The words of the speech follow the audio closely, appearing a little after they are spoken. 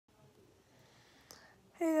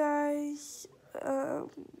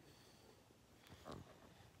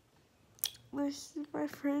This is my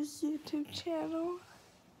first YouTube channel.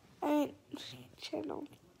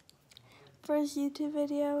 First YouTube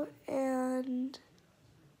video, and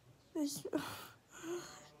this,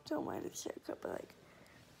 don't mind his haircut, but like,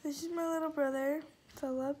 this is my little brother,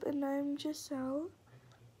 Philip, and I'm Giselle,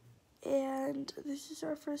 and this is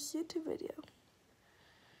our first YouTube video.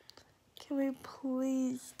 Can we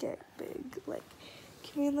please get big? Like,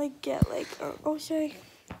 can we like get like,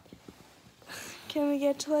 can we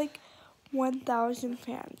get to like 1,000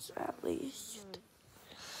 fans at least?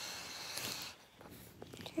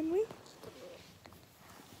 Can we?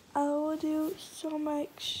 I will do so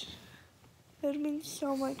much. It would mean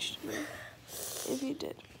so much to me if you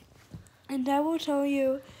did. And I will tell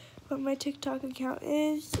you what my TikTok account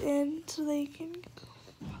is, and so that you can go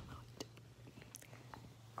follow it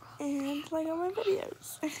and like all my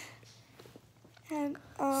videos. And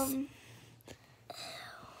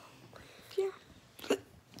yeah.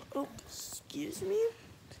 Oh, excuse me.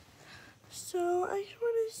 So I just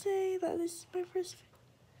want to say that this is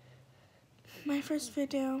my first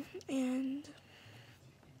video, and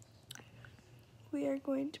we are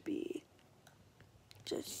going to be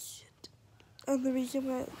just, and the reason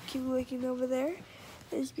why I keep looking over there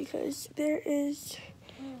is because we're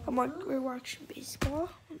watching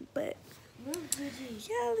baseball, but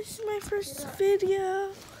yeah, this is my first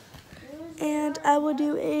video, and I will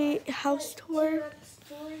do a house tour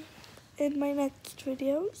in my next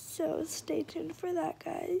video, so stay tuned for that,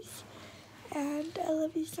 guys. And I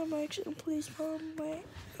love you so much, and please follow my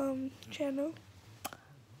channel.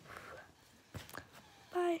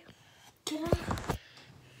 Bye.